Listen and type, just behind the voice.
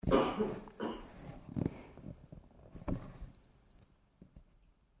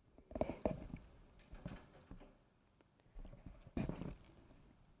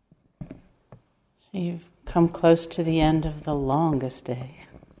You've come close to the end of the longest day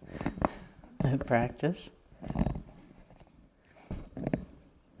of practice.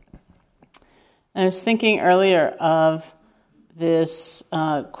 I was thinking earlier of this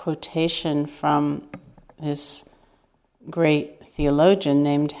quotation from this great theologian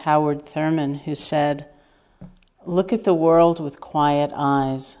named Howard Thurman, who said, "Look at the world with quiet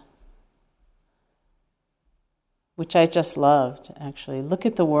eyes," which I just loved, actually. Look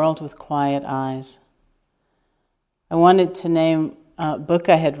at the world with quiet eyes. I wanted to name a book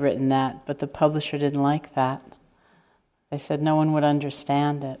I had written that, but the publisher didn't like that. They said no one would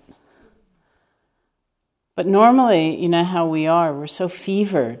understand it. But normally, you know how we are, we're so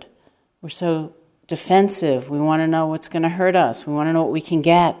fevered, we're so defensive, we want to know what's going to hurt us, we want to know what we can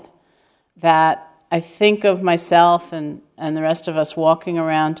get, that I think of myself and the rest of us walking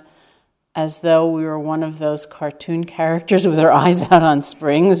around as though we were one of those cartoon characters with our eyes out on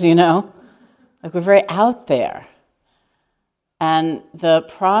springs, you know? Like we're very out there. And the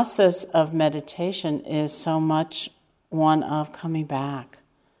process of meditation is so much one of coming back,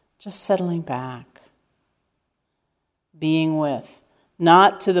 just settling back, being with,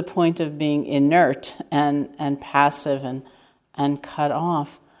 not to the point of being inert and passive and cut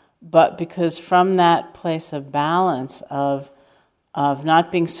off, but because from that place of balance, of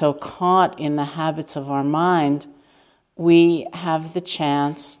not being so caught in the habits of our mind, we have the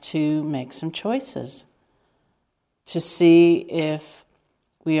chance to make some choices, to see if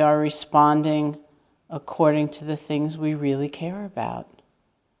we are responding according to the things we really care about,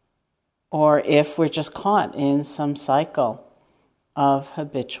 or if we're just caught in some cycle of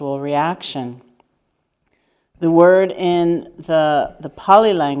habitual reaction. The word in the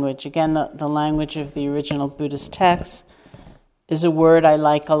Pali language, again, the language of the original Buddhist texts, is a word I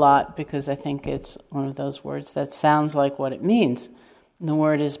like a lot because I think it's one of those words that sounds like what it means. And the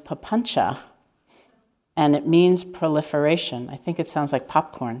word is papancha, and it means proliferation. I think it sounds like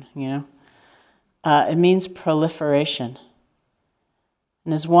popcorn, you know. It means proliferation.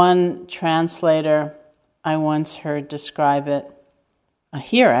 And as one translator I once heard describe it,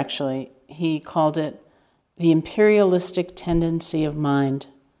 here actually, he called it the imperialistic tendency of mind,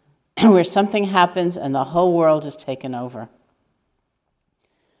 where something happens and the whole world is taken over.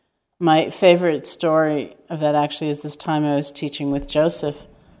 My favorite story of that actually is this time I was teaching with Joseph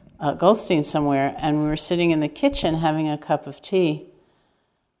Goldstein somewhere, and we were sitting in the kitchen having a cup of tea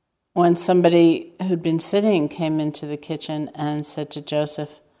when somebody who'd been sitting came into the kitchen and said to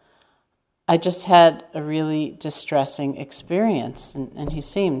Joseph, "I just had a really distressing experience," and he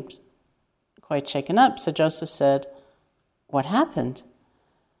seemed quite shaken up. So Joseph said, "What happened?"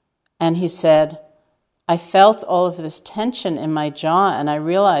 And he said, "I felt all of this tension in my jaw, and I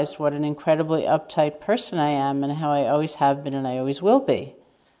realized what an incredibly uptight person I am and how I always have been and I always will be."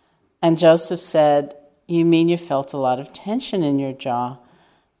 And Joseph said, "You mean you felt a lot of tension in your jaw?"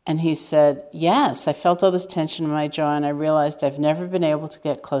 And he said, "Yes, I felt all this tension in my jaw, and I realized I've never been able to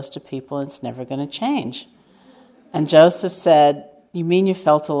get close to people, and it's never going to change." And Joseph said, "You mean you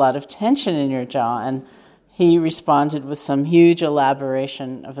felt a lot of tension in your jaw?" And he responded with some huge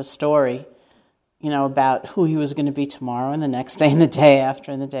elaboration of a story, you know, about who he was going to be tomorrow and the next day and the day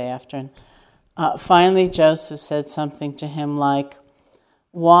after and the day after. And finally, Joseph said something to him like,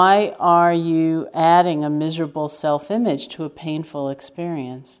 "Why are you adding a miserable self-image to a painful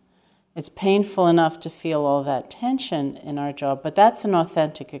experience? It's painful enough to feel all that tension in our jaw, but that's an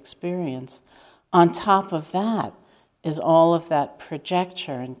authentic experience. On top of that is all of that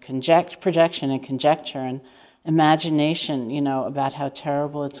projection and conjecture and imagination, you know, about how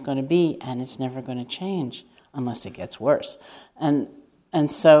terrible it's going to be, and it's never going to change unless it gets worse." And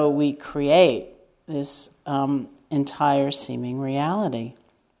so we create this entire seeming reality.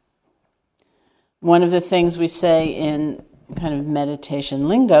 One of the things we say in kind of meditation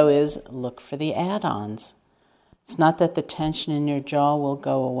lingo is look for the add-ons. It's not that the tension in your jaw will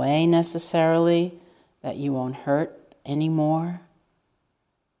go away necessarily, that you won't hurt anymore.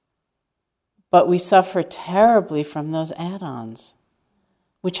 But we suffer terribly from those add-ons,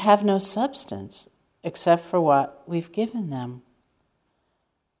 which have no substance except for what we've given them.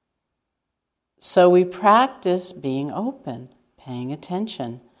 So we practice being open, paying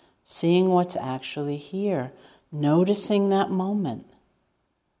attention, seeing what's actually here, noticing that moment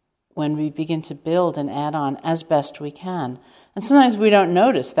when we begin to build and add on as best we can. And sometimes we don't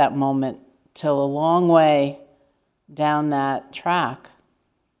notice that moment till a long way down that track.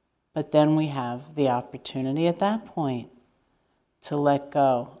 But then we have the opportunity at that point to let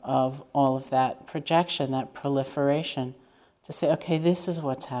go of all of that projection, that proliferation, to say, okay, this is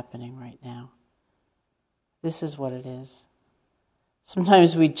what's happening right now. This is what it is.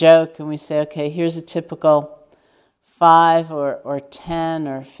 Sometimes we joke and we say, okay, here's a typical 5 or 10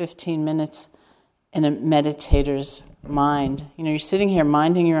 or 15 minutes in a meditator's mind. You know, you're sitting here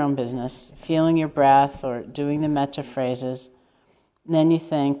minding your own business, feeling your breath or doing the metta phrases, and then you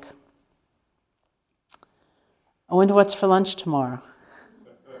think, I wonder what's for lunch tomorrow.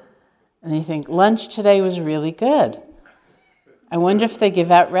 And you think, lunch today was really good. I wonder if they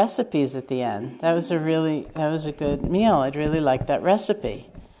give out recipes at the end. That was a good meal. I'd really like that recipe.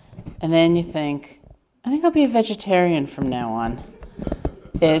 And then you think, I think I'll be a vegetarian from now on.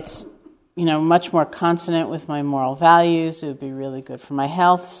 It's, much more consonant with my moral values. It would be really good for my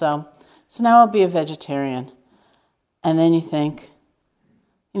health. So now I'll be a vegetarian. And then you think,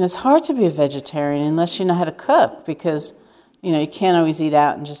 it's hard to be a vegetarian unless you know how to cook, because, you can't always eat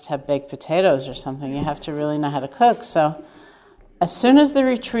out and just have baked potatoes or something. You have to really know how to cook. So as soon as the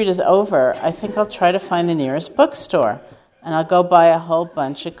retreat is over, I think I'll try to find the nearest bookstore, and I'll go buy a whole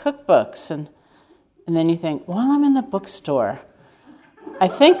bunch of cookbooks. And then you think, while I'm in the bookstore, I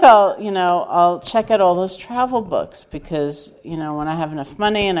think I'll check out all those travel books, because, when I have enough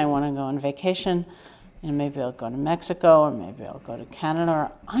money and I want to go on vacation, maybe I'll go to Mexico, or maybe I'll go to Canada,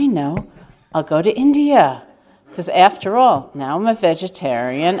 or I'll go to India. Because after all, now I'm a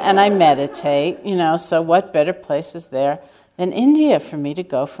vegetarian and I meditate, so what better place is there than India for me to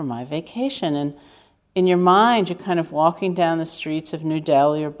go for my vacation? And in your mind, you're kind of walking down the streets of New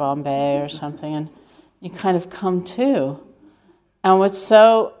Delhi or Bombay or something, and you kind of come to. And what's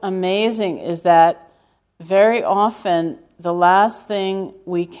so amazing is that very often the last thing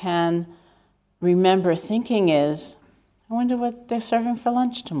we can remember thinking is, I wonder what they're serving for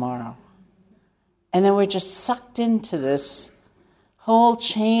lunch tomorrow. And then we're just sucked into this whole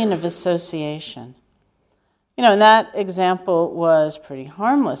chain of association. And that example was pretty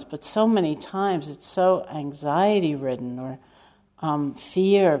harmless, but so many times it's so anxiety-ridden or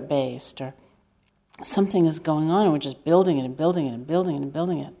fear-based, or something is going on and we're just building it and building it and building it and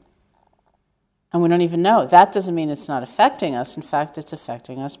building it. And we don't even know. That doesn't mean it's not affecting us. In fact, it's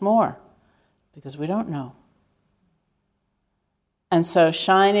affecting us more, because we don't know. And so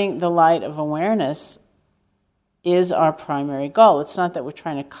shining the light of awareness is our primary goal. It's not that we're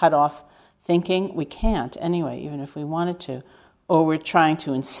trying to cut off thinking. We can't anyway, even if we wanted to. Or we're trying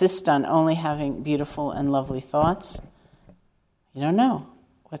to insist on only having beautiful and lovely thoughts. You don't know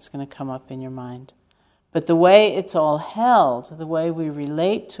what's going to come up in your mind. But the way it's all held, the way we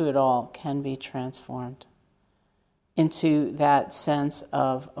relate to it all, can be transformed into that sense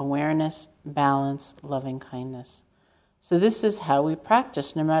of awareness, balance, loving kindness. So this is how we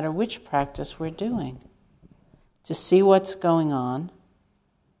practice, no matter which practice we're doing. To see what's going on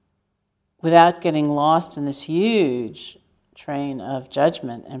without getting lost in this huge train of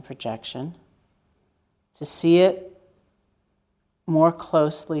judgment and projection. To see it more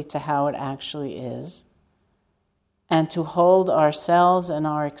closely to how it actually is. And to hold ourselves and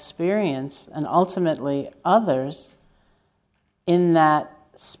our experience, and ultimately others, in that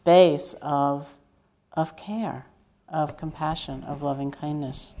space of care, of compassion, of loving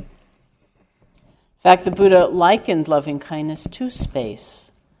kindness. In fact, the Buddha likened loving kindness to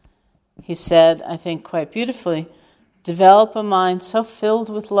space. He said, I think quite beautifully, develop a mind so filled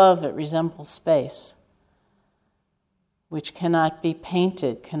with love it resembles space, which cannot be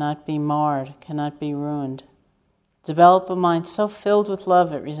painted, cannot be marred, cannot be ruined. Develop a mind so filled with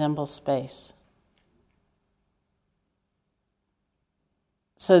love it resembles space.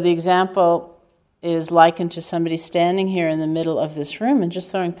 So the example is likened to somebody standing here in the middle of this room and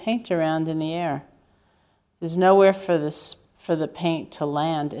just throwing paint around in the air. There's nowhere for the paint to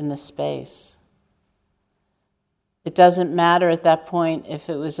land in the space. It doesn't matter at that point if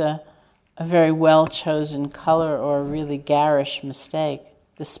it was a very well-chosen color or a really garish mistake.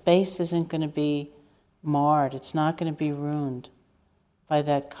 The space isn't going to be marred. It's not going to be ruined by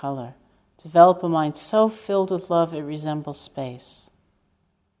that color. Develop a mind so filled with love it resembles space.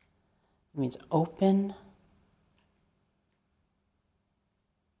 It means open,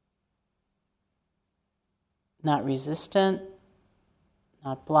 not resistant,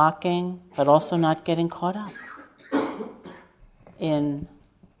 not blocking, but also not getting caught up in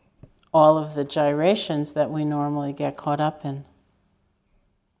all of the gyrations that we normally get caught up in.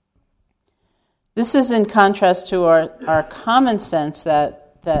 This is in contrast to our common sense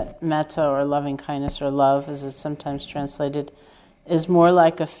that metta or loving kindness or love, as it's sometimes translated, is more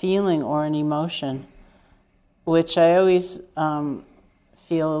like a feeling or an emotion, which I always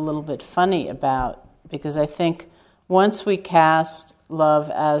feel a little bit funny about, because I think Once we cast love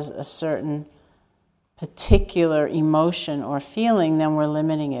as a certain particular emotion or feeling, then we're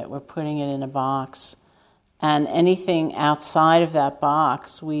limiting it. We're putting it in a box. And anything outside of that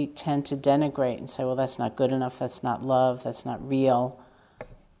box, we tend to denigrate and say, well, that's not good enough, that's not love, that's not real.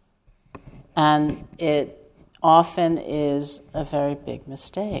 And it often is a very big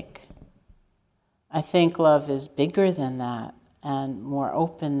mistake. I think love is bigger than that and more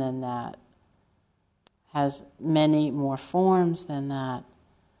open than that, has many more forms than that.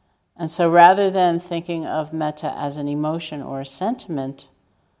 And so rather than thinking of metta as an emotion or a sentiment,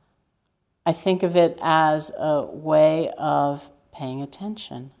 I think of it as a way of paying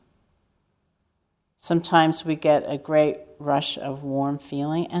attention. Sometimes we get a great rush of warm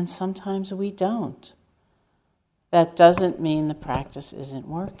feeling, and sometimes we don't. That doesn't mean the practice isn't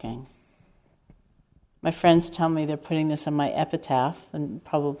working. My friends tell me they're putting this on my epitaph, and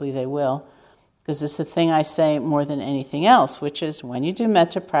probably they will, because it's the thing I say more than anything else, which is when you do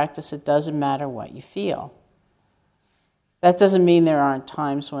metta practice, it doesn't matter what you feel. That doesn't mean there aren't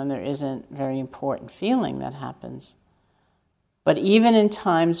times when there isn't very important feeling that happens. But even in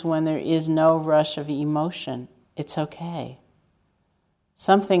times when there is no rush of emotion, it's okay.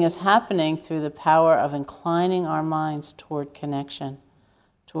 Something is happening through the power of inclining our minds toward connection,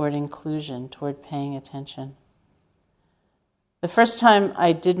 toward inclusion, toward paying attention. The first time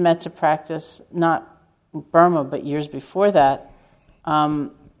I did metta practice, not in Burma, but years before that,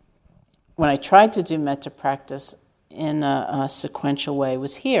 when I tried to do metta practice in a sequential way,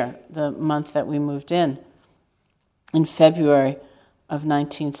 was here, the month that we moved in February of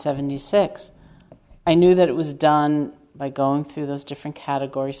 1976. I knew that it was done by going through those different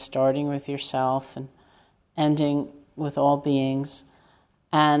categories, starting with yourself and ending with all beings.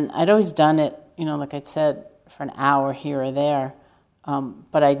 And I'd always done it, like I said, for an hour here or there,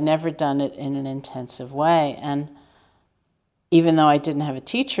 but I'd never done it in an intensive way. And even though I didn't have a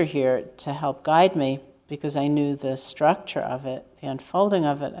teacher here to help guide me, because I knew the structure of it, the unfolding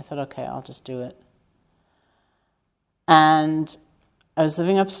of it, I thought, okay, I'll just do it. And I was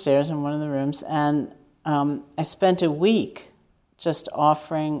living upstairs in one of the rooms, and I spent a week just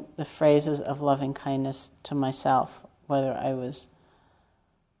offering the phrases of loving kindness to myself, whether I was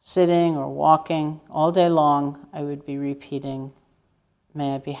sitting or walking. All day long, I would be repeating,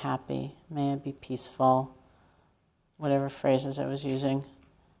 may I be happy, may I be peaceful, whatever phrases I was using.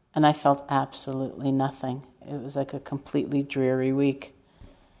 And I felt absolutely nothing. It was like a completely dreary week.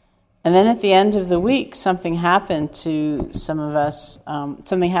 And then at the end of the week, something happened to some of us,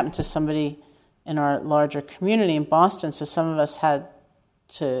 something happened to somebody in our larger community in Boston, so some of us had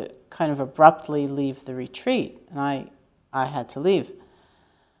to kind of abruptly leave the retreat, and I had to leave.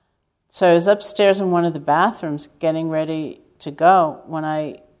 So I was upstairs in one of the bathrooms getting ready to go when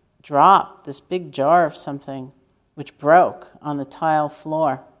I dropped this big jar of something which broke on the tile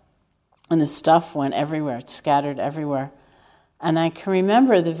floor. And the stuff went everywhere, it scattered everywhere. And I can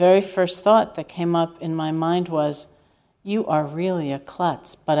remember the very first thought that came up in my mind was, you are really a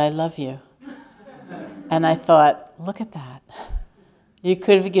klutz, but I love you. And I thought, look at that. You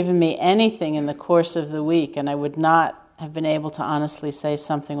could have given me anything in the course of the week, and I would not have been able to honestly say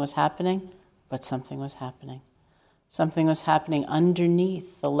something was happening, but something was happening. Something was happening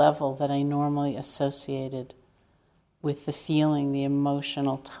underneath the level that I normally associated with the feeling, the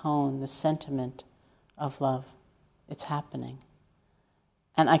emotional tone, the sentiment of love. It's happening.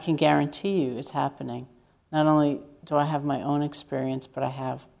 And I can guarantee you it's happening. Not only do I have my own experience, but I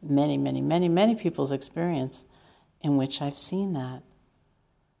have many, many, many, many people's experience in which I've seen that.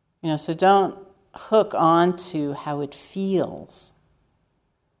 So don't hook on to how it feels,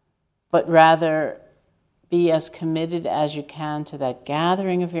 but rather be as committed as you can to that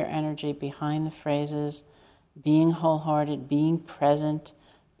gathering of your energy behind the phrases, being wholehearted, being present,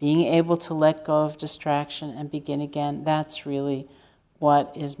 being able to let go of distraction and begin again. That's really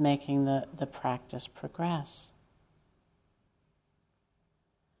what is making the practice progress.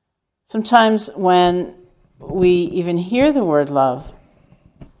 Sometimes when we even hear the word love,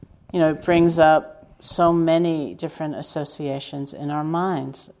 it brings up so many different associations in our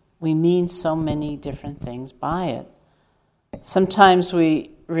minds. We mean so many different things by it. Sometimes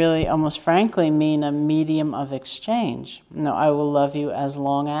we really, almost frankly, mean a medium of exchange. I will love you as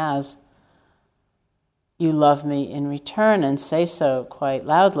long as you love me in return, and say so quite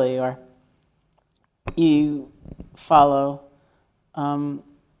loudly, or you follow,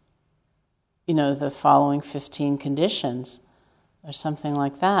 the following 15 conditions, or something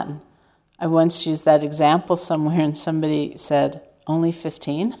like that. And I once used that example somewhere, and somebody said, only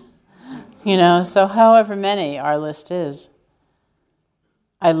 15? So however many our list is.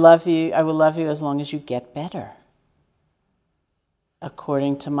 I will love you as long as you get better.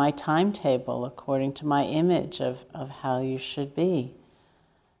 according to my timetable, according to my image of how you should be.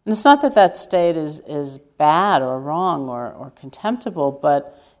 And it's not that that state is bad or wrong or contemptible,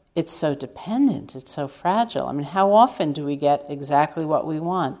 but it's so dependent, it's so fragile. I mean, how often do we get exactly what we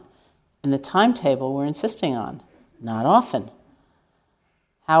want in the timetable we're insisting on? Not often.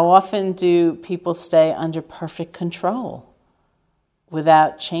 How often do people stay under perfect control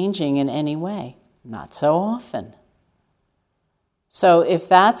without changing in any way? Not so often. So if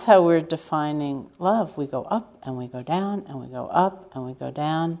that's how we're defining love, we go up and we go down and we go up and we go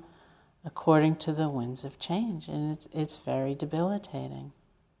down according to the winds of change. And it's very debilitating.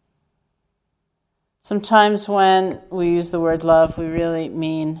 Sometimes when we use the word love, we really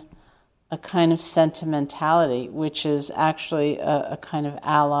mean a kind of sentimentality, which is actually a kind of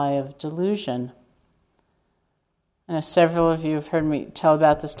ally of delusion. I know several of you have heard me tell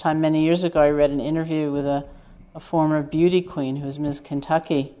about this time. Many years ago, I read an interview with a former beauty queen who was Miss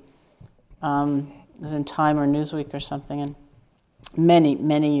Kentucky. It was in Time or Newsweek or something. And many,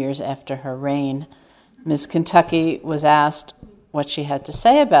 many years after her reign, Miss Kentucky was asked what she had to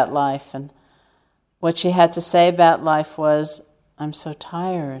say about life. And what she had to say about life was, "I'm so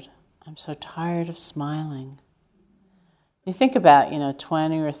tired. I'm so tired of smiling." You think about,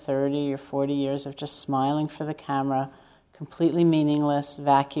 20 or 30 or 40 years of just smiling for the camera, completely meaningless,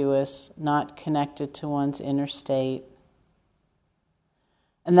 vacuous, not connected to one's inner state.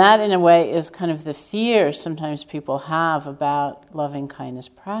 And that, in a way, is kind of the fear sometimes people have about loving kindness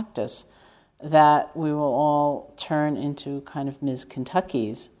practice, that we will all turn into kind of Ms.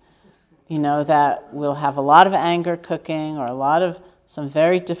 Kentuckys, that we'll have a lot of anger cooking or some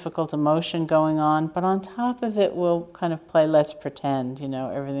very difficult emotion going on, but on top of it we'll kind of play let's pretend,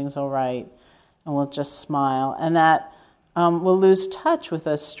 everything's all right, and we'll just smile. And that we'll lose touch with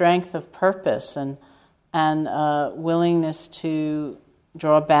a strength of purpose and willingness to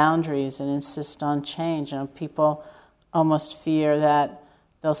draw boundaries and insist on change. People almost fear that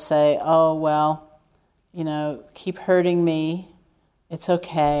they'll say, "Oh, well, keep hurting me. It's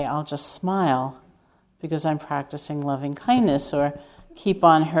okay, I'll just smile because I'm practicing loving kindness," or keep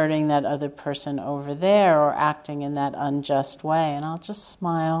on hurting that other person over there or acting in that unjust way, and I'll just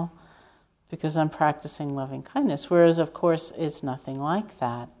smile because I'm practicing loving kindness. Whereas, of course, it's nothing like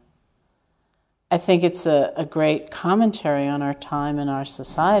that. I think it's a great commentary on our time and our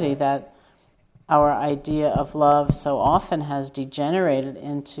society that our idea of love so often has degenerated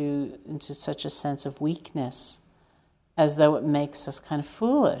into such a sense of weakness, as though it makes us kind of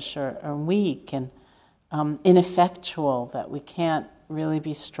foolish or weak and ineffectual, that we can't really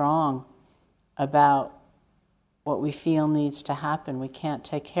be strong about what we feel needs to happen. We can't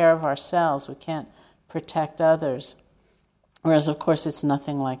take care of ourselves. We can't protect others. Whereas, of course, it's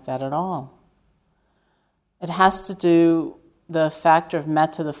nothing like that at all. It has to do, the factor of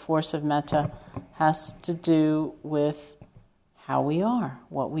metta, the force of metta, has to do with how we are,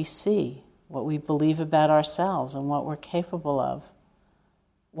 what we see, what we believe about ourselves and what we're capable of,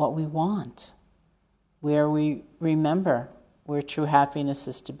 what we want, where we remember where true happiness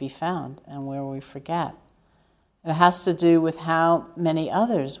is to be found and where we forget. It has to do with how many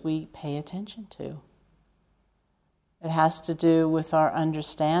others we pay attention to. It has to do with our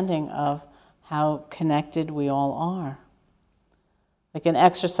understanding of how connected we all are. Like an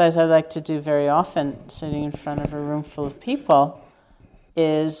exercise I like to do very often, sitting in front of a room full of people,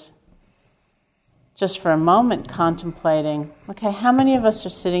 is just for a moment contemplating, okay, how many of us are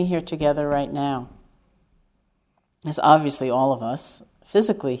sitting here together right now? There's obviously all of us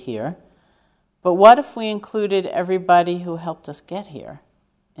physically here, but what if we included everybody who helped us get here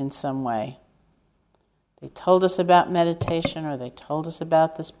in some way? They told us about meditation, or they told us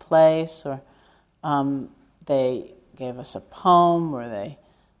about this place, or they gave us a poem, or they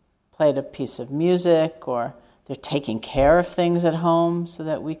played a piece of music, or they're taking care of things at home so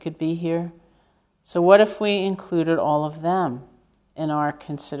that we could be here. So what if we included all of them in our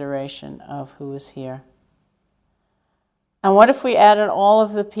consideration of who is here? And what if we added all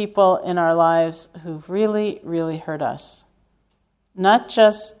of the people in our lives who've really, really hurt us? Not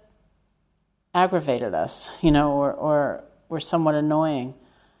just aggravated us, or were somewhat annoying,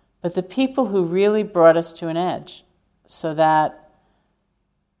 but the people who really brought us to an edge, so that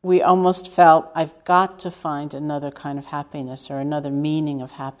we almost felt, I've got to find another kind of happiness or another meaning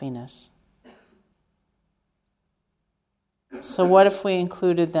of happiness. So what if we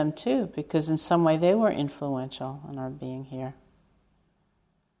included them too? Because in some way they were influential in our being here.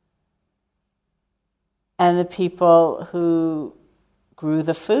 And the people who grew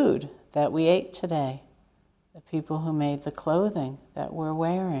the food that we ate today, the people who made the clothing that we're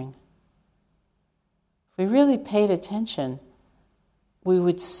wearing. If we really paid attention we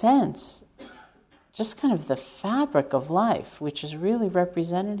would sense just kind of the fabric of life, which is really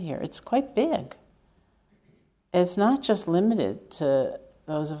represented here. It's quite big. It's not just limited to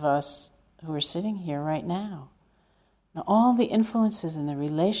those of us who are sitting here right now. Now, all the influences and the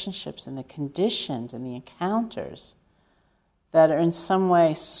relationships and the conditions and the encounters that are in some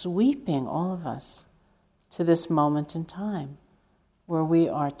way sweeping all of us to this moment in time where we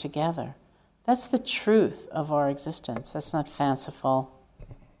are together. That's the truth of our existence. That's not fanciful.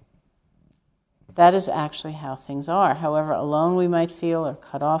 That is actually how things are. However alone we might feel or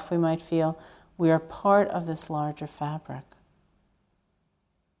cut off we might feel, we are part of this larger fabric.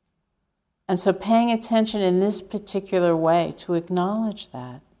 And so paying attention in this particular way to acknowledge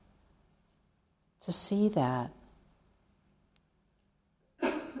that, to see that,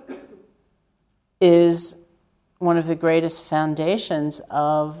 is one of the greatest foundations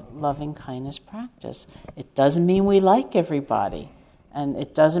of loving kindness practice. It doesn't mean we like everybody, and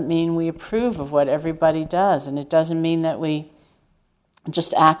it doesn't mean we approve of what everybody does, and it doesn't mean that we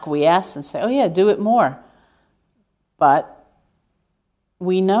just acquiesce and say, oh yeah, do it more. But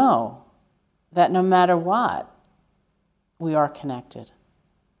we know that no matter what, we are connected,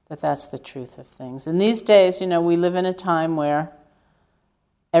 that that's the truth of things. And these days, we live in a time where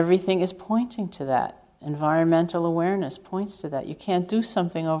everything is pointing to that. Environmental awareness points to that. You can't do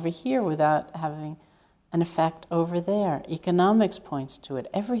something over here without having an effect over there. Economics points to it.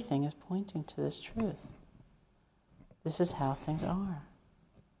 Everything is pointing to this truth. This is how things are.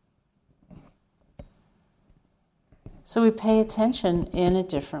 So we pay attention in a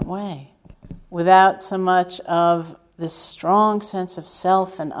different way, without so much of this strong sense of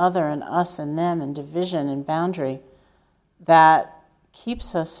self and other and us and them and division and boundary that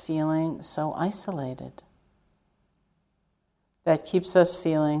keeps us feeling so isolated, that keeps us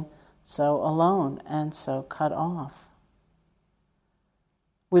feeling so alone and so cut off.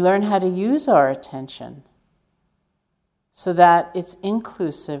 We learn how to use our attention so that it's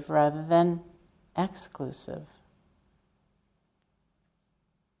inclusive rather than exclusive.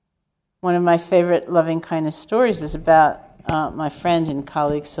 One of my favorite loving kindness stories is about my friend and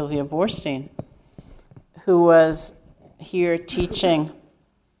colleague Sylvia Borstein, who was here teaching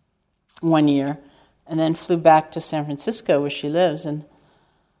one year and then flew back to San Francisco where she lives, and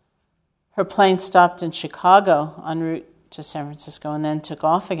her plane stopped in Chicago en route to San Francisco and then took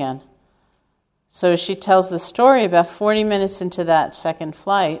off again. So she tells the story about 40 minutes into that second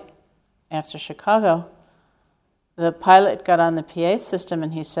flight after Chicago, the pilot got on the PA system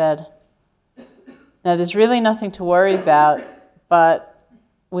and he said, now there's really nothing to worry about, but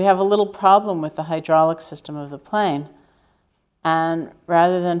we have a little problem with the hydraulic system of the plane. And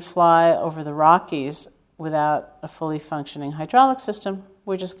rather than fly over the Rockies without a fully functioning hydraulic system,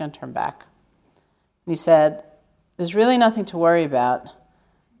 we're just going to turn back. And he said, there's really nothing to worry about.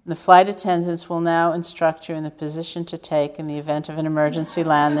 The flight attendants will now instruct you in the position to take in the event of an emergency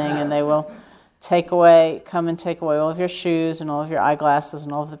landing, and they will come and take away all of your shoes and all of your eyeglasses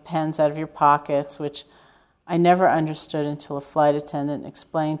and all of the pens out of your pockets, which I never understood until a flight attendant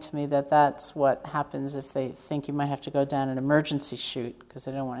explained to me that that's what happens if they think you might have to go down an emergency chute because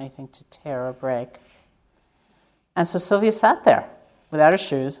they don't want anything to tear or break. And so Sylvia sat there without her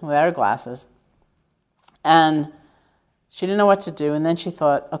shoes, without her glasses, and she didn't know what to do. And then she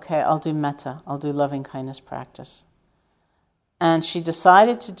thought, okay, I'll do metta, I'll do loving kindness practice. And she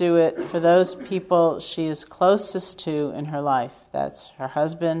decided to do it for those people she is closest to in her life. That's her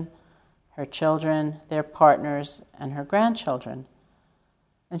husband, her children, their partners, and her grandchildren.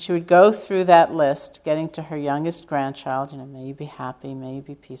 And she would go through that list, getting to her youngest grandchild, may you be happy, may you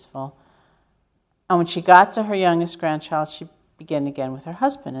be peaceful. And when she got to her youngest grandchild, she began again with her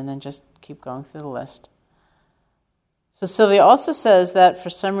husband, and then just keep going through the list. So Sylvia also says that for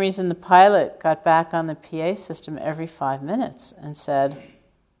some reason the pilot got back on the PA system every 5 minutes and said,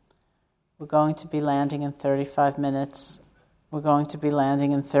 we're going to be landing in 35 minutes. We're going to be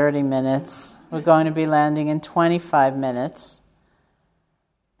landing in 30 minutes. We're going to be landing in 25 minutes.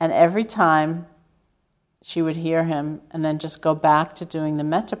 And every time she would hear him and then just go back to doing the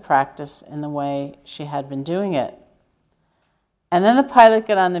metta practice in the way she had been doing it. And then the pilot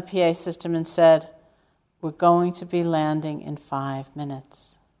got on the PA system and said, we're going to be landing in 5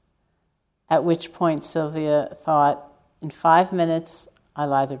 minutes. At which point Sylvia thought, in 5 minutes,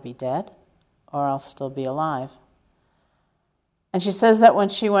 I'll either be dead or I'll still be alive. And she says that when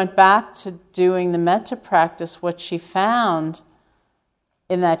she went back to doing the metta practice, what she found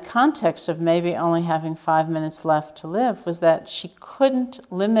in that context of maybe only having 5 minutes left to live was that she couldn't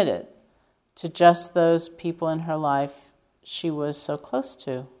limit it to just those people in her life she was so close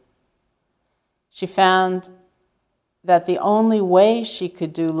to. She found that the only way she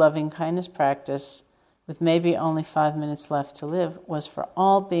could do loving kindness practice with maybe only 5 minutes left to live was for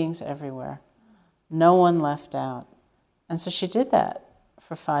all beings everywhere. No one left out. And so she did that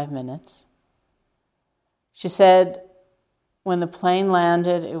for 5 minutes. She said when the plane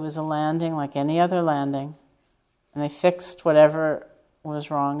landed, it was a landing like any other landing, and they fixed whatever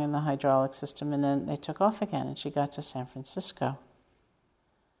was wrong in the hydraulic system, and then they took off again, and she got to San Francisco.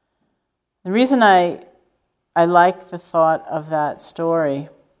 The reason I like the thought of that story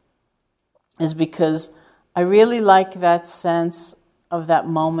is because I really like that sense of that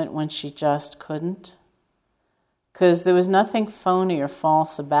moment when she just couldn't. Because there was nothing phony or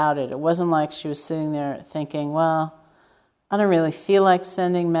false about it. It wasn't like she was sitting there thinking, well, I don't really feel like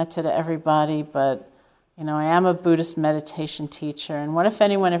sending metta to everybody, but I am a Buddhist meditation teacher, and what if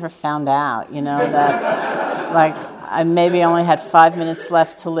anyone ever found out, that like I maybe only had 5 minutes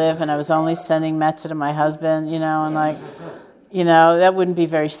left to live and I was only sending metta to my husband, and like, that wouldn't be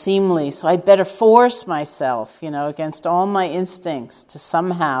very seemly. So I'd better force myself, against all my instincts to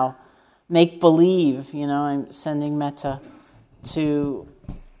somehow make believe, I'm sending metta to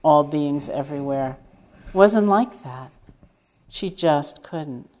all beings everywhere. It wasn't like that. She just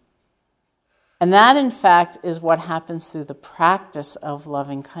couldn't. And that, in fact, is what happens through the practice of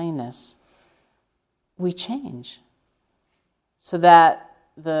loving kindness. We change. So that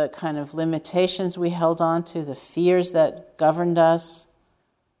the kind of limitations we held on to, the fears that governed us,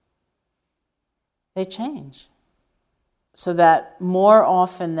 they change. So that more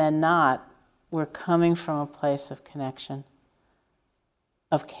often than not, we're coming from a place of connection,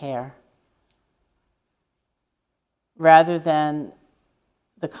 of care, rather than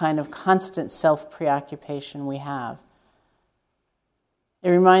the kind of constant self-preoccupation we have. It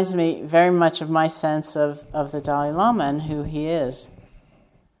reminds me very much of my sense of the Dalai Lama and who he is.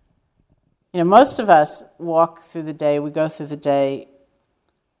 Most of us walk through the day, we go through the day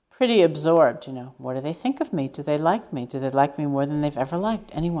pretty absorbed, what do they think of me? Do they like me? Do they like me more than they've ever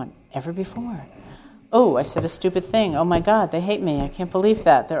liked anyone, ever before? Oh, I said a stupid thing. Oh my God, they hate me. I can't believe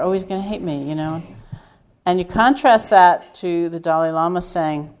that. They're always going to hate me, And you contrast that to the Dalai Lama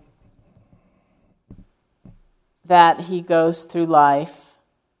saying that he goes through life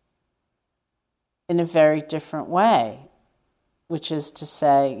in a very different way, which is to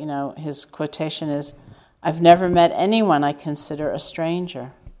say, his quotation is, I've never met anyone I consider a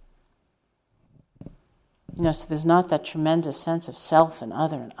stranger. So there's not that tremendous sense of self and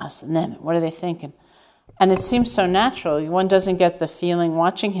other and us and them. What are they thinking? And it seems so natural. One doesn't get the feeling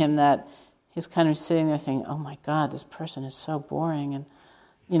watching him that he's kind of sitting there thinking, oh my God, this person is so boring, and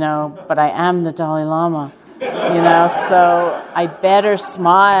but I am the Dalai Lama, so I better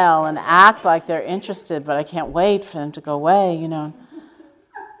smile and act like they're interested, but I can't wait for them to go away,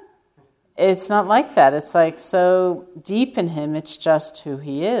 It's not like that. It's like so deep in him, it's just who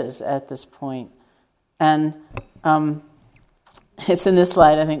he is at this point. And it's in this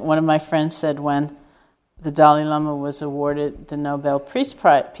light, I think one of my friends said when the Dalai Lama was awarded the Nobel Peace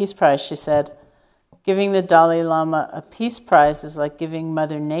Prize, she said, giving the Dalai Lama a peace prize is like giving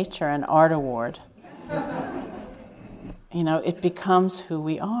Mother Nature an art award. It becomes who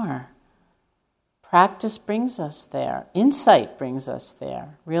we are. Practice brings us there. Insight brings us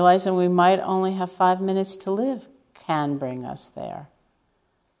there. Realizing we might only have 5 minutes to live can bring us there.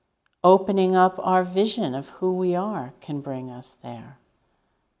 Opening up our vision of who we are can bring us there.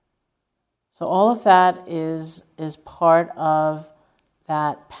 So all of that is part of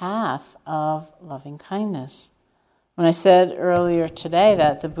that path of loving kindness. When I said earlier today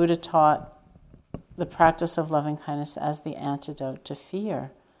that the Buddha taught the practice of loving kindness as the antidote to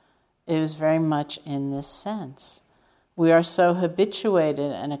fear, it was very much in this sense. We are so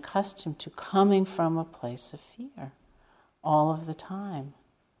habituated and accustomed to coming from a place of fear all of the time.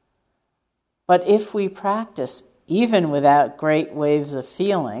 But if we practice, even without great waves of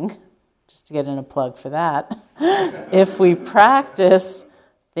feeling, just to get in a plug for that, if we practice,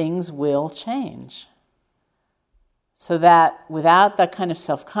 things will change. So that without that kind of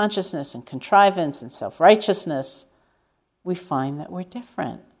self-consciousness and contrivance and self-righteousness, we find that we're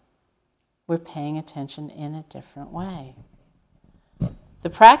different. We're paying attention in a different way. The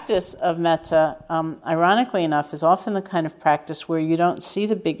practice of metta, ironically enough, is often the kind of practice where you don't see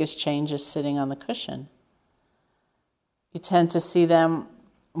the biggest changes sitting on the cushion. You tend to see them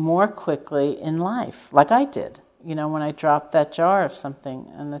more quickly in life, like I did, when I dropped that jar of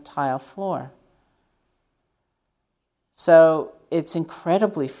something on the tile floor. So it's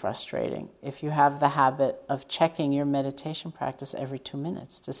incredibly frustrating if you have the habit of checking your meditation practice every 2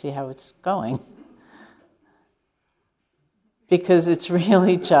 minutes to see how it's going. Because it's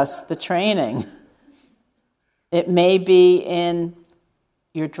really just the training. It may be in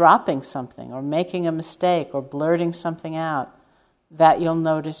you're dropping something or making a mistake or blurting something out that you'll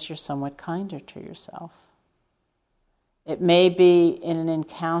notice you're somewhat kinder to yourself. It may be in an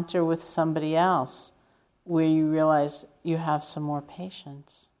encounter with somebody else where you realize you have some more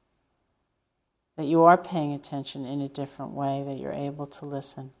patience, that you are paying attention in a different way, that you're able to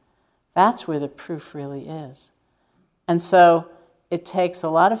listen. That's where the proof really is. And so it takes a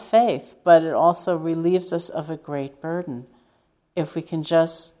lot of faith, but it also relieves us of a great burden if we can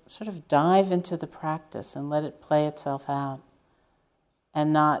just sort of dive into the practice and let it play itself out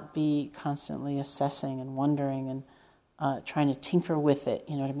and not be constantly assessing and wondering and trying to tinker with it,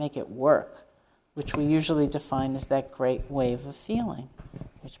 to make it work, which we usually define as that great wave of feeling,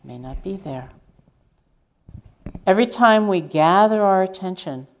 which may not be there. Every time we gather our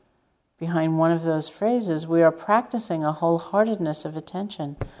attention behind one of those phrases, we are practicing a wholeheartedness of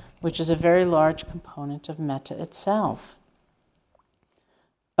attention, which is a very large component of metta itself.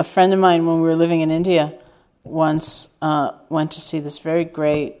 A friend of mine, when we were living in India, once went to see this very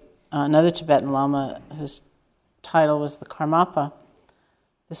great, another Tibetan Lama whose title was the Karmapa.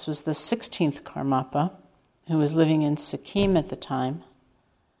 This was the 16th Karmapa, who was living in Sikkim at the time.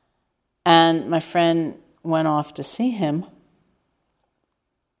 And my friend went off to see him.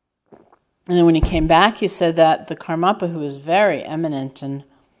 And then when he came back, he said that the Karmapa, who was very eminent and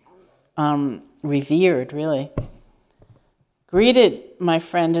revered, really, greeted my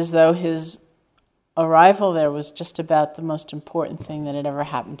friend as though his arrival there was just about the most important thing that had ever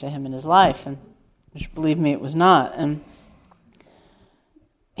happened to him in his life, and which, believe me, it was not. And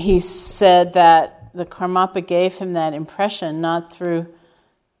he said that the Karmapa gave him that impression not through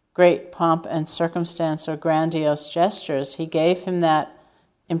great pomp and circumstance or grandiose gestures. He gave him that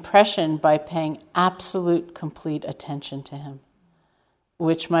impression by paying absolute, complete attention to him,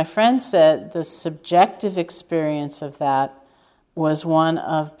 which my friend said the subjective experience of that was one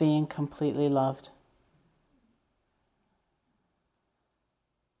of being completely loved.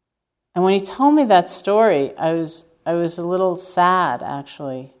 And when he told me that story, I was a little sad,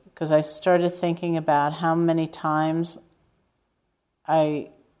 actually, because I started thinking about how many times I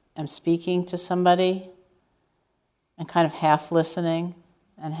am speaking to somebody and kind of half listening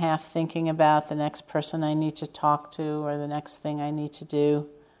and half thinking about the next person I need to talk to or the next thing I need to do.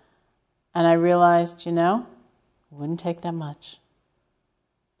 And I realized, it wouldn't take that much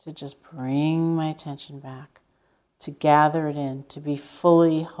to just bring my attention back, to gather it in, to be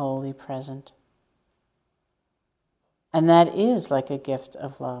fully, wholly present. And that is like a gift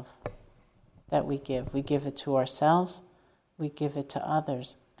of love that we give. We give it to ourselves, we give it to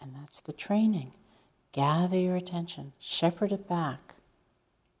others, and that's the training. Gather your attention, shepherd it back.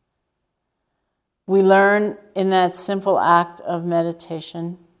 We learn in that simple act of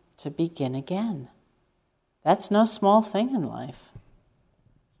meditation to begin again. That's no small thing in life.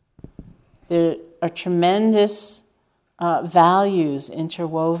 There are tremendous values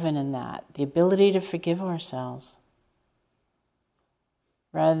interwoven in that. The ability to forgive ourselves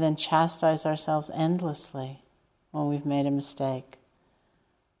rather than chastise ourselves endlessly when we've made a mistake.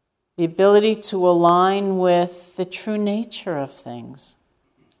 The ability to align with the true nature of things,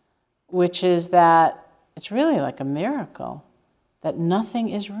 which is that it's really like a miracle, that nothing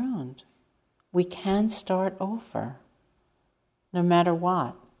is ruined. We can start over, no matter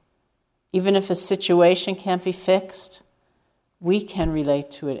what. Even if a situation can't be fixed, we can relate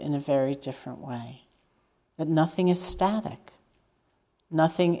to it in a very different way. That nothing is static.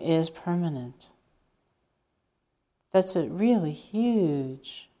 Nothing is permanent. That's a really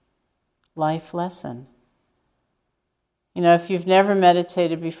huge life lesson. If you've never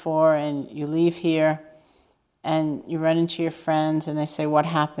meditated before and you leave here and you run into your friends and they say, "What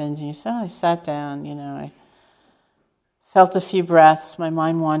happened?" And you say, "I sat down, I felt a few breaths, my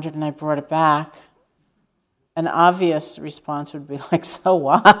mind wandered and I brought it back." An obvious response would be like, "So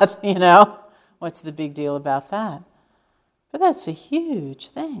what? What's the big deal about that?" But that's a huge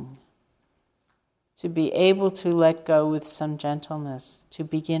thing. To be able to let go with some gentleness, to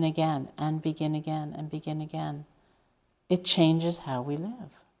begin again and begin again and begin again. It changes how we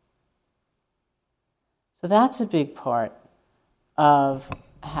live. So that's a big part of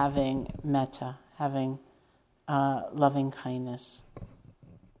having metta, having loving kindness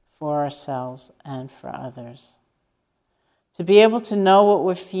for ourselves and for others. To be able to know what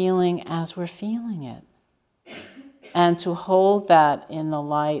we're feeling as we're feeling it. And to hold that in the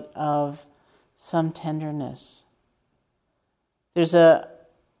light of some tenderness. There's a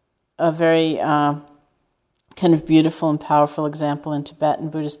very kind of beautiful and powerful example in Tibetan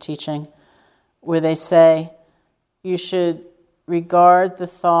Buddhist teaching where they say you should regard the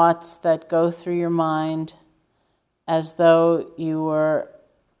thoughts that go through your mind as though you were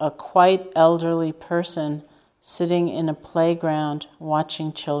a quite elderly person sitting in a playground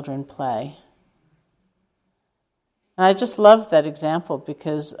watching children play. And I just love that example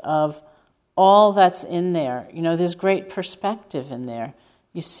because of all that's in there. There's great perspective in there.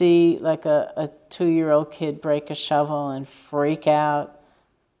 You see like a 2-year-old kid break a shovel and freak out,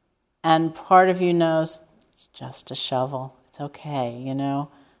 and part of you knows it's just a shovel. It's okay,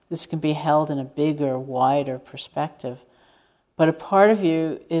 This can be held in a bigger, wider perspective. But a part of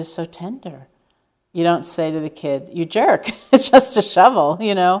you is so tender. You don't say to the kid, "You jerk, it's just a shovel,"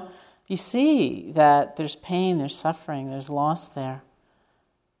 You see that there's pain, there's suffering, there's loss there.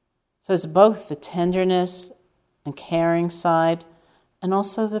 So it's both the tenderness and caring side and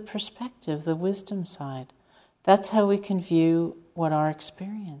also the perspective, the wisdom side. That's how we can view what our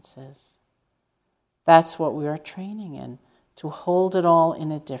experience is. That's what we are training in, to hold it all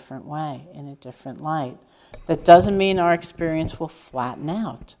in a different way, in a different light. That doesn't mean our experience will flatten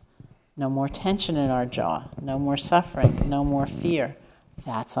out. No more tension in our jaw, no more suffering, no more fear.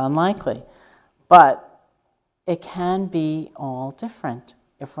 That's unlikely. But it can be all different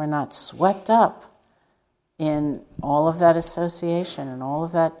if we're not swept up in all of that association and all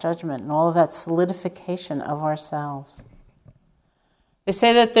of that judgment and all of that solidification of ourselves. They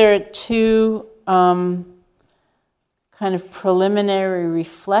say that there are two kind of preliminary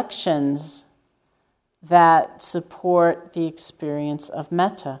reflections that support the experience of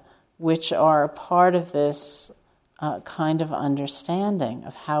metta, which are a part of this kind of understanding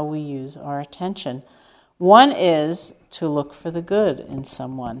of how we use our attention. One is to look for the good in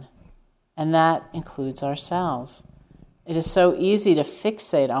someone, and that includes ourselves. It is so easy to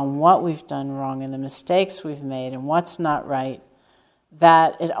fixate on what we've done wrong and the mistakes we've made and what's not right,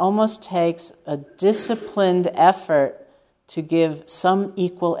 that it almost takes a disciplined effort to give some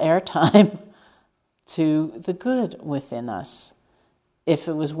equal airtime to the good within us. If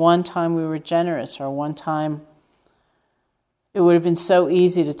it was one time we were generous, or one time it would have been so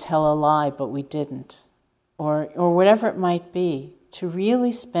easy to tell a lie, but we didn't, or whatever it might be, to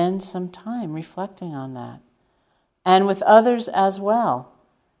really spend some time reflecting on that. And with others as well.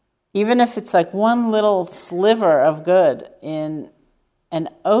 Even if it's like one little sliver of good in an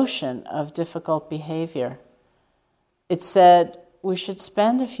ocean of difficult behavior, it said we should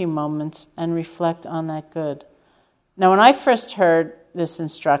spend a few moments and reflect on that good. Now, when I first heard this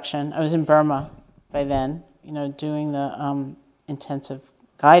instruction, I was in Burma by then, doing the intensive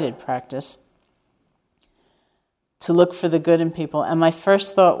guided practice to look for the good in people. And my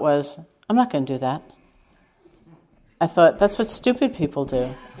first thought was, I'm not going to do that. I thought, that's what stupid people do.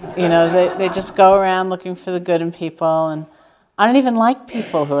 They just go around looking for the good in people. And I don't even like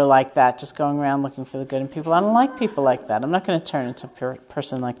people who are like that, just going around looking for the good in people. I don't like people like that. I'm not going to turn into a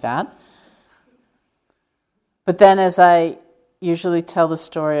person like that. But then as I usually tell the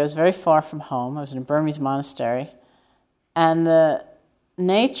story, I was very far from home. I was in a Burmese monastery. And the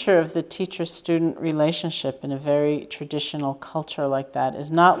nature of the teacher-student relationship in a very traditional culture like that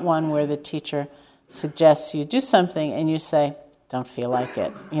is not one where the teacher suggests you do something and you say, don't feel like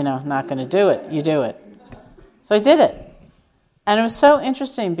it, not going to do it, you do it. So I did it. And it was so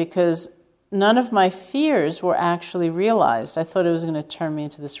interesting because none of my fears were actually realized. I thought it was going to turn me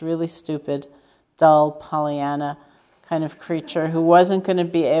into this really stupid, dull, Pollyanna kind of creature who wasn't going to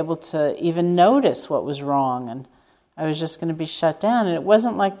be able to even notice what was wrong, and I was just going to be shut down. And it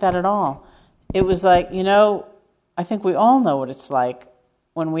wasn't like that at all. It was like, I think we all know what it's like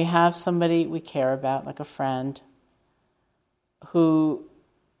when we have somebody we care about, like a friend, who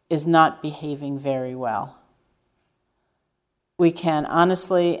is not behaving very well. We can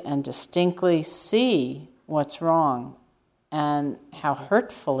honestly and distinctly see what's wrong and how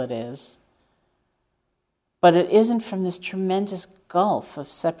hurtful it is. But it isn't from this tremendous gulf of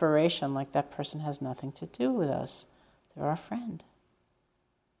separation, like that person has nothing to do with us. They're our friend.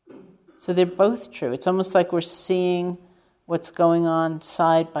 So they're both true. It's almost like we're seeing what's going on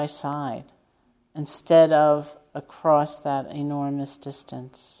side by side instead of across that enormous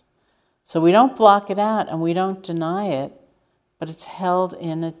distance. So we don't block it out and we don't deny it, but it's held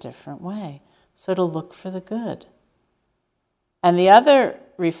in a different way. So to look for the good. And the other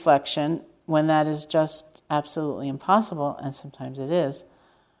reflection, when that is just absolutely impossible, and sometimes it is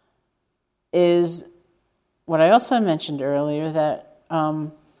what I also mentioned earlier, that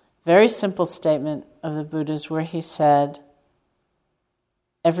very simple statement of the Buddha's where he said,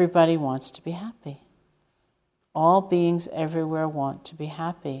 everybody wants to be happy. All beings everywhere want to be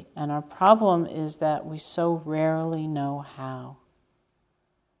happy. And our problem is that we so rarely know how.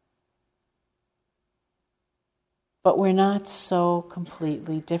 But we're not so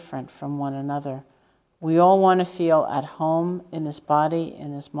completely different from one another. We all want to feel at home in this body,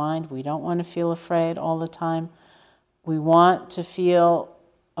 in this mind. We don't want to feel afraid all the time. We want to feel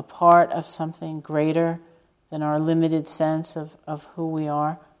a part of something greater than our limited sense of who we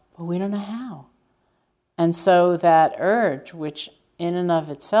are, but we don't know how. And so that urge, which in and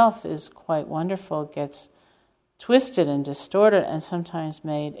of itself is quite wonderful, gets twisted and distorted and sometimes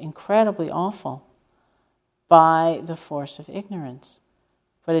made incredibly awful by the force of ignorance.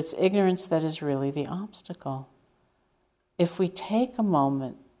 But it's ignorance that is really the obstacle. If we take a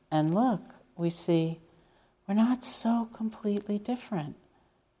moment and look, we see we're not so completely different.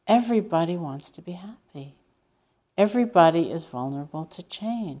 Everybody wants to be happy. Everybody is vulnerable to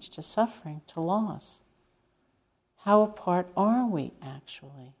change, to suffering, to loss. How apart are we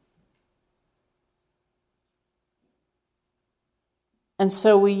actually? And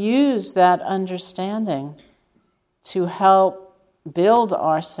so we use that understanding to help build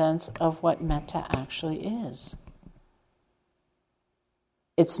our sense of what metta actually is.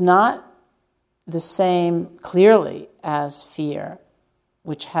 It's not the same clearly as fear,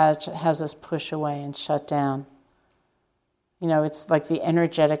 which has us push away and shut down. You know, it's like the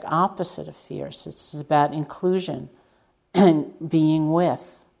energetic opposite of fear. So it's about inclusion and being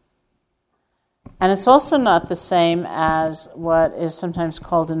with. And it's also not the same as what is sometimes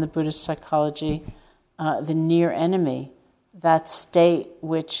called in the Buddhist psychology the near enemy, that state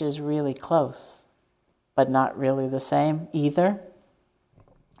which is really close, but not really the same either.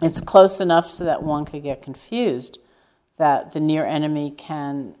 It's close enough so that one could get confused, that the near enemy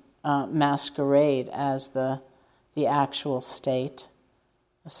can masquerade as the actual state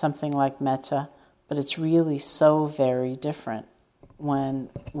of something like metta, but it's really so very different when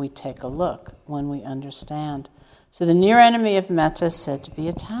we take a look, when we understand. So the near enemy of metta is said to be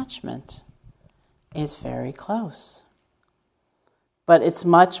attachment. It's very close. But it's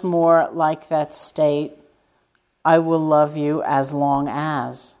much more like that state, I will love you as long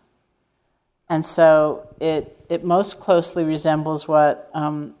as. And so it most closely resembles what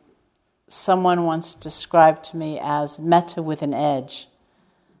someone once described to me as metta with an edge.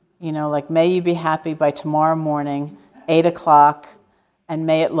 You know, like, may you be happy by tomorrow morning, 8 o'clock, and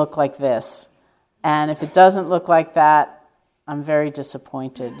may it look like this. And if it doesn't look like that, I'm very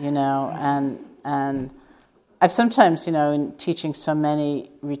disappointed, you know. And I've sometimes, you know, in teaching so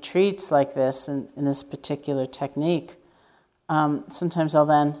many retreats like this, in this particular technique, sometimes I'll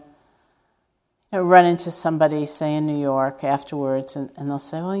then run into somebody, say in New York afterwards, and they'll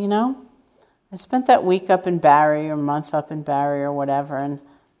say, well, you know, I spent that week up in Barrie or month up in Barrie or whatever, and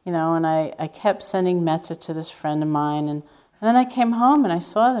I kept sending metta to this friend of mine, and then I came home and I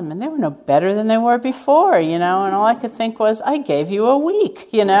saw them, and they were no better than they were before, you know, and all I could think was, I gave you a week,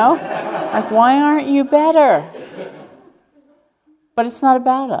 you know? Like, why aren't you better? But it's not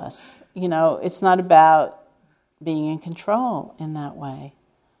about us, you know, it's not about being in control in that way.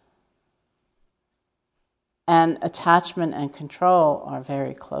 And attachment and control are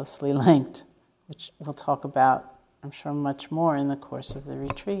very closely linked, which we'll talk about, I'm sure, much more in the course of the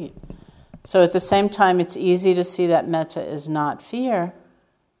retreat. So at the same time, it's easy to see that metta is not fear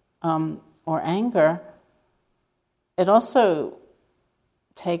or anger. It also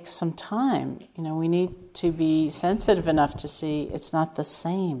takes some time. You know, we need to be sensitive enough to see it's not the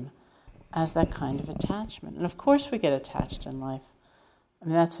same as that kind of attachment. And of course we get attached in life. I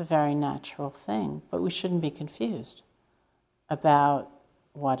mean, that's a very natural thing, but we shouldn't be confused about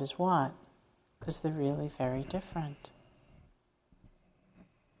what is what, because they're really very different.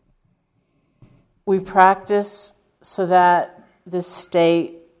 We practice so that this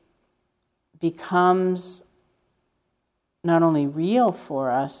state becomes not only real for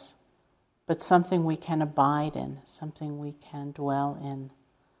us, but something we can abide in, something we can dwell in,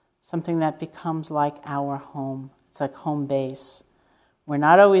 something that becomes like our home. It's like home base. We're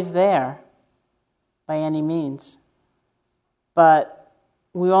not always there by any means, but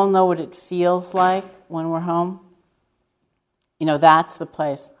we all know what it feels like when we're home. You know, that's the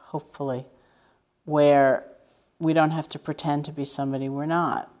place, hopefully, where we don't have to pretend to be somebody we're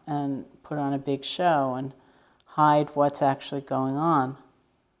not and put on a big show and hide what's actually going on.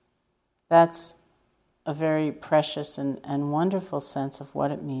 That's a very precious and wonderful sense of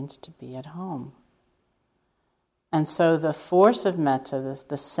what it means to be at home. And so the force of metta,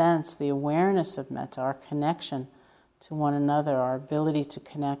 the sense, the awareness of metta, our connection to one another, our ability to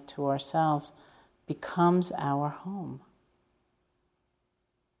connect to ourselves, becomes our home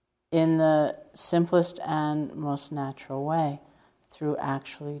in the simplest and most natural way, through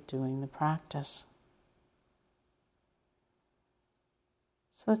actually doing the practice.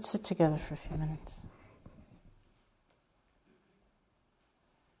 So let's sit together for a few minutes.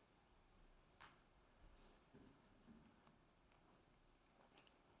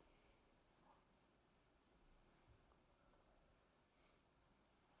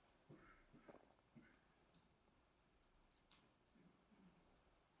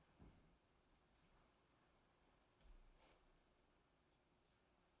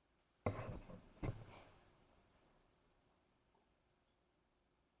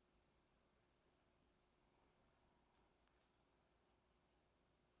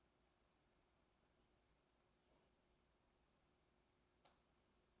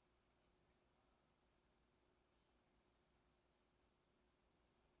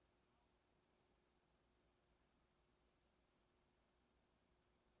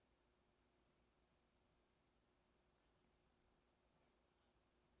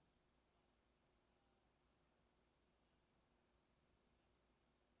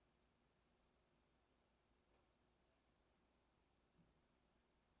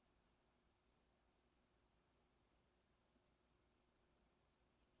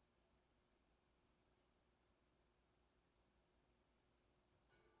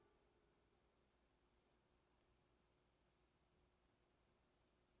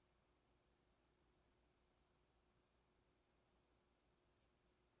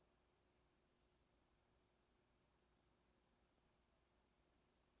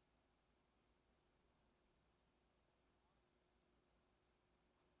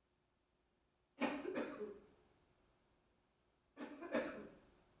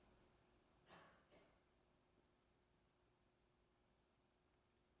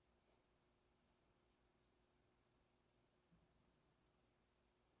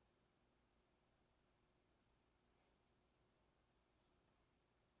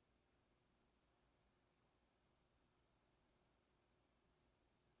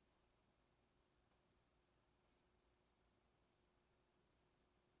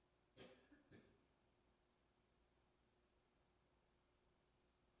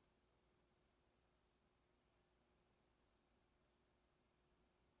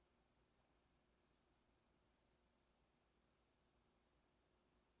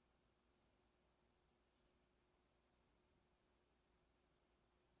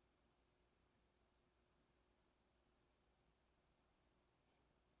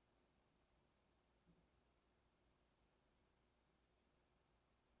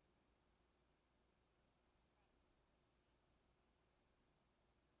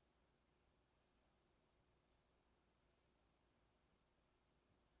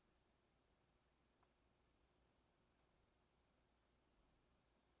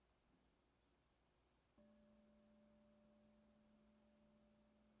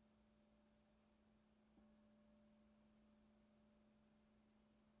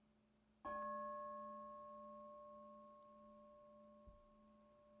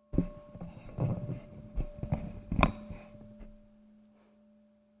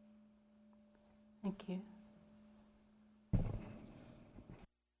 Thank you.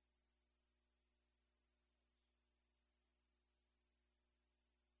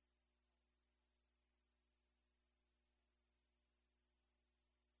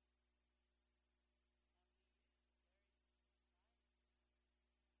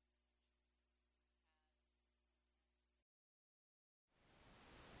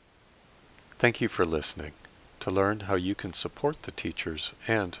 Thank you for listening. To learn how you can support the teachers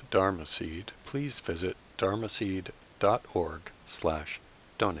and Dharma Seed, please visit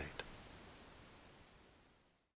dharmaseed.org/donate.